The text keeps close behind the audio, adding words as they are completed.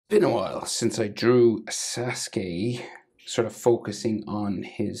been a while since I drew Sasuke, sort of focusing on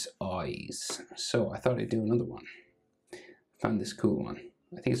his eyes. So I thought I'd do another one. Found this cool one.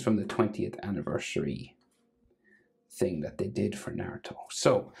 I think it's from the 20th anniversary thing that they did for Naruto.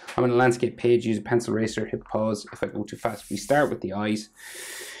 So I'm on a landscape page, use a pencil eraser, hit pause. If I go too fast, we start with the eyes.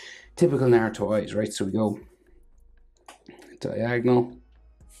 Typical Naruto eyes, right? So we go diagonal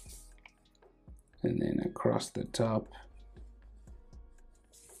and then across the top.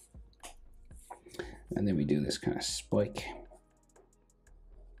 And then we do this kind of spike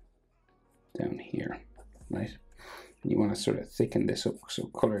down here, right? And you want to sort of thicken this up, so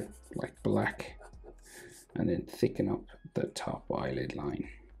color like black, and then thicken up the top eyelid line.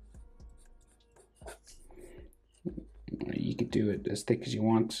 You could do it as thick as you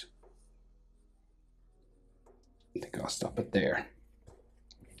want. I think I'll stop it there.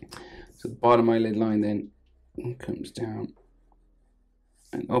 So the bottom eyelid line then comes down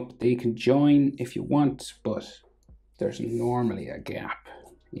and up. They can join if you want, but there's normally a gap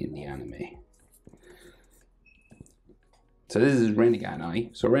in the anime. So this is Rinnegan eye.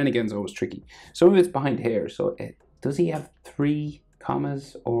 So Rinnegan's always tricky. Some of it's behind hair. So does he have 3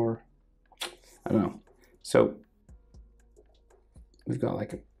 commas or I don't know. So we've got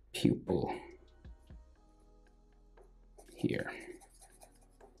like a pupil here,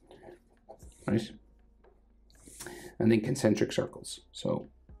 right? And then concentric circles. So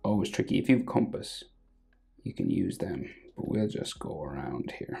always tricky. If you have a compass, you can use them, but we'll just go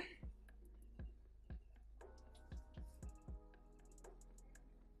around here.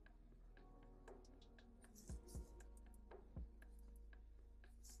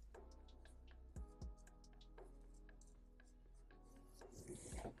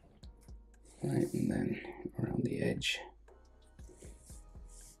 Right, and then around the edge.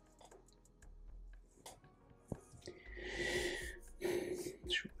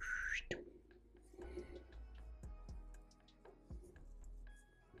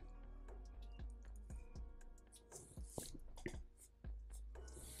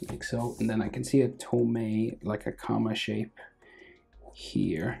 Like so, and then I can see a tome, like a comma shape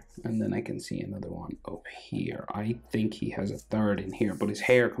here, and then I can see another one up here. I think he has a third in here, but his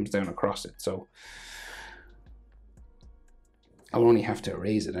hair comes down across it, so I'll only have to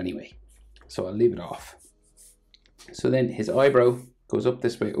erase it anyway, so I'll leave it off. So then his eyebrow goes up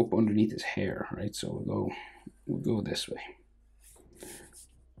this way, up underneath his hair, right? So we'll go this way.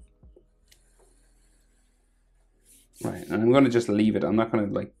 Right, and I'm going to just leave it. I'm not going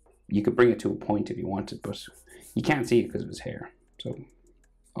to, like, you could bring it to a point if you wanted, but you can't see it because of his hair. So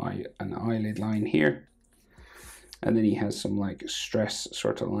an eyelid line here, and then he has some like stress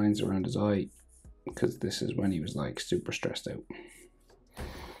sort of lines around his eye because this is when he was like super stressed out.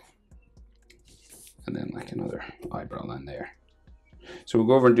 And then like another eyebrow line there. So we'll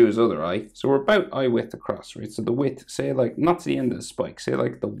go over and do his other eye. So we're about eye width across, right? So the width, say like not to the end of the spike, say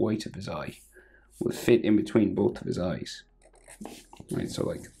like the white of his eye will fit in between both of his eyes, right? So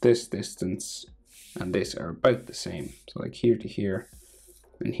like this distance and this are about the same. So like here to here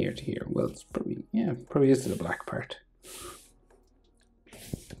and here to here. Well, it's probably, yeah, probably is to the black part,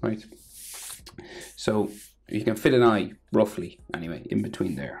 right? So you can fit an eye roughly anyway in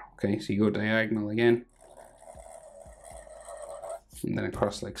between there. Okay, so you go diagonal again and then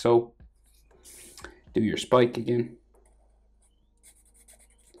across like so. Do your spike again,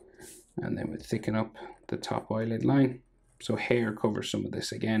 and then we'll thicken up the top eyelid line. So hair covers some of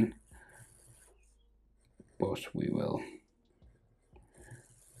this again, but we will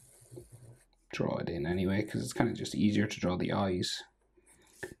draw it in anyway because it's kind of just easier to draw the eyes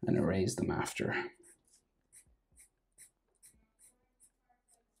and erase them after.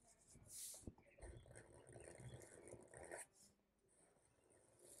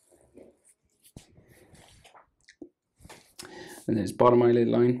 And there's bottom eyelid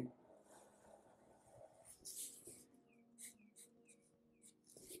line.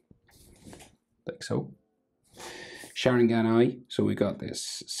 Like so. Sharingan eye. So we got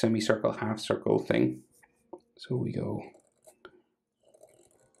this semicircle, half circle thing. So we go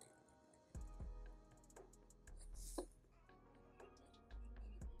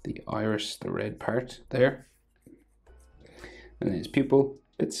the iris, the red part there. And then his pupil,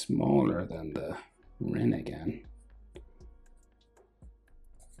 a bit smaller than the Rinnegan.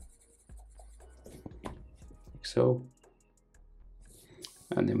 Like so.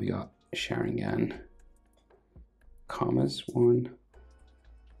 And then we got Sharingan commas, 1,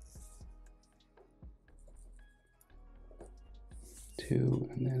 2,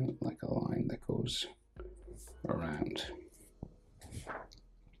 and then like a line that goes around.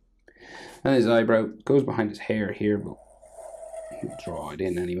 And his eyebrow goes behind his hair here, but We'll draw it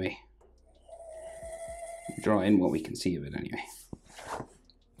in anyway. Draw in what we can see of it anyway.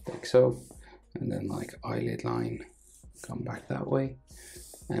 Like so. And then like eyelid line, come back that way.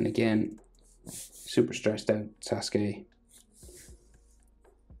 And again, super stressed out Sasuke.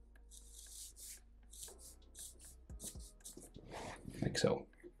 Like so.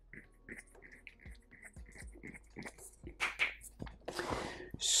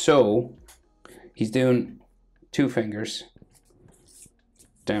 So he's doing 2 fingers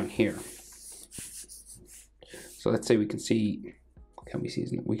down here. So let's say we can see, can we see,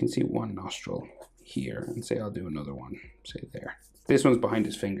 we can see one nostril here, and say I'll do another one, say there. This one's behind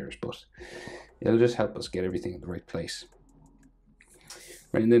his fingers, but it'll just help us get everything in the right place.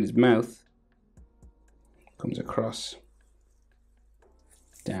 Right, and then his mouth comes across,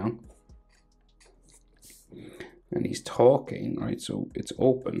 down, and he's talking, right? So it's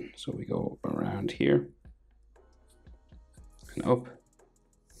open, so we go around here and up,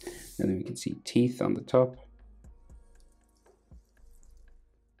 and then we can see teeth on the top,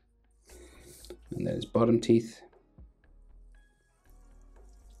 and then his bottom teeth,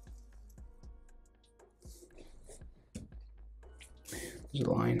 there's a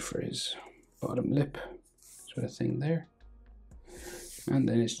line for his bottom lip sort of thing there, and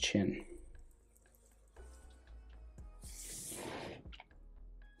then his chin.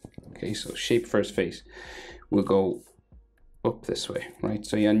 Okay, so shape for his face will go up this way, right?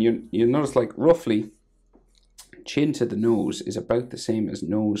 So yeah, and you notice like roughly chin to the nose is about the same as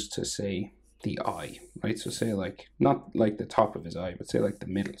nose to say the eye, right? So say like, not like the top of his eye, but say like the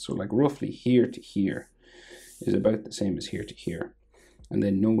middle. So like roughly here to here is about the same as here to here. And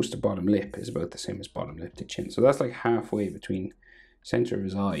then nose to bottom lip is about the same as bottom lip to chin. So that's like halfway between center of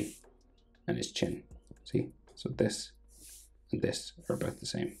his eye and his chin. See? So this and this are about the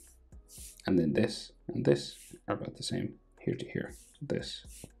same. And then this and this are about the same here to here. This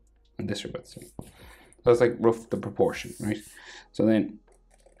and this are about the same. So that's like rough the proportion, right? So then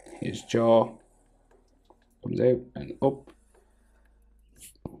his jaw comes out and up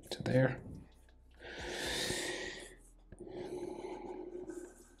to there.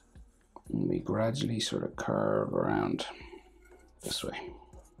 And we gradually sort of curve around this way.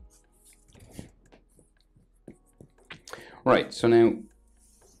 Right, so now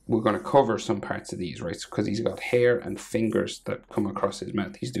we're going to cover some parts of these, right? Because he's got hair and fingers that come across his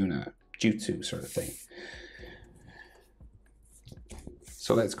mouth. He's doing a jutsu sort of thing.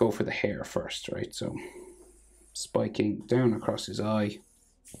 So let's go for the hair first, right? So spiking down across his eye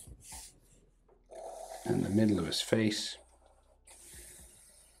and the middle of his face.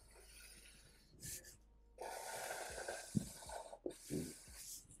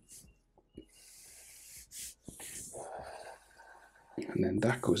 And then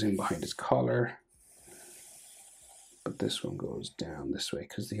that goes in behind his collar. But this one goes down this way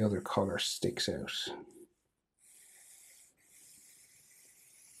because the other collar sticks out.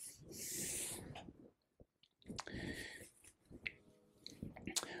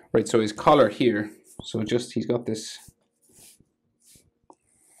 Right, so his collar here, so just he's got this,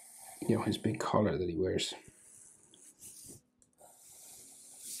 you know, his big collar that he wears.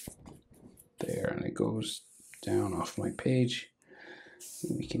 There, and it goes down off my page.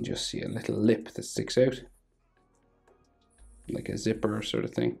 And we can just see a little lip that sticks out, like a zipper sort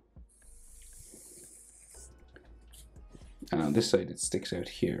of thing. And on this side it sticks out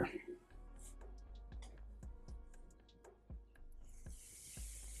here.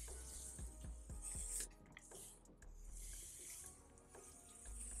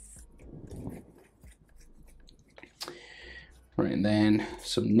 Right, and then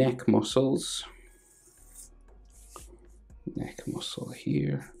some neck muscles. Neck muscle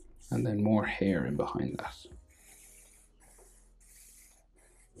here, and then more hair in behind that.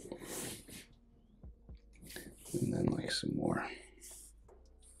 And then like some more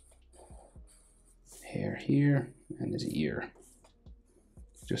hair here, and his ear.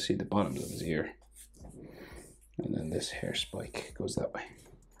 Just see the bottoms of his ear. And then this hair spike goes that way.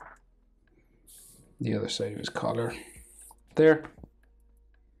 The other side of his collar. There.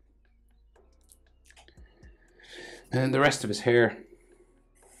 And the rest of his hair.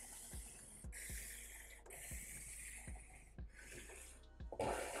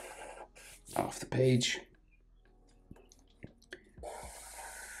 Off the page.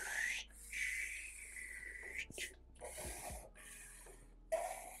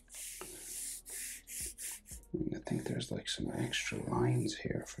 And I think there's like some extra lines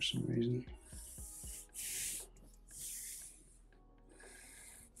here for some reason.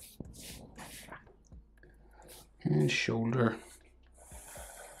 And shoulder.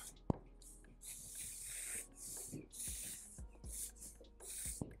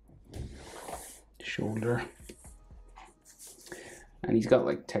 shoulder. And he's got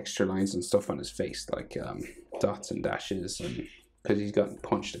like texture lines and stuff on his face, like dots and dashes, and because he's gotten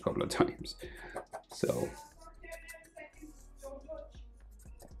punched a couple of times. So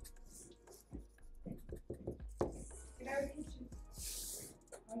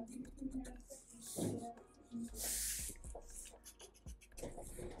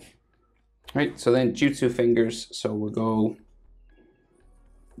right, so then jutsu fingers, so we'll go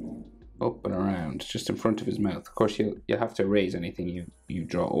up and around, just in front of his mouth. Of course, you have to erase anything you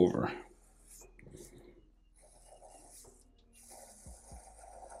draw over.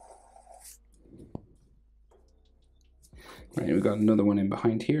 Right, we've got another one in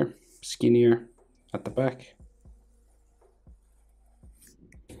behind here, skinnier at the back,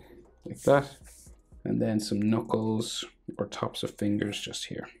 like that. And then some knuckles or tops of fingers just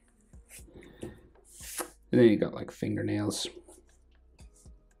here. And then you got like fingernails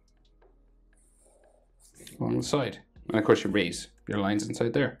on the side. And of course you raise your lines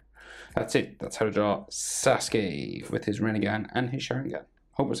inside there. That's it. That's how to draw Sasuke with his Rinnegan and his Sharingan.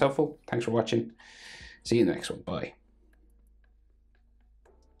 Hope it was helpful. Thanks for watching. See you in the next one. Bye.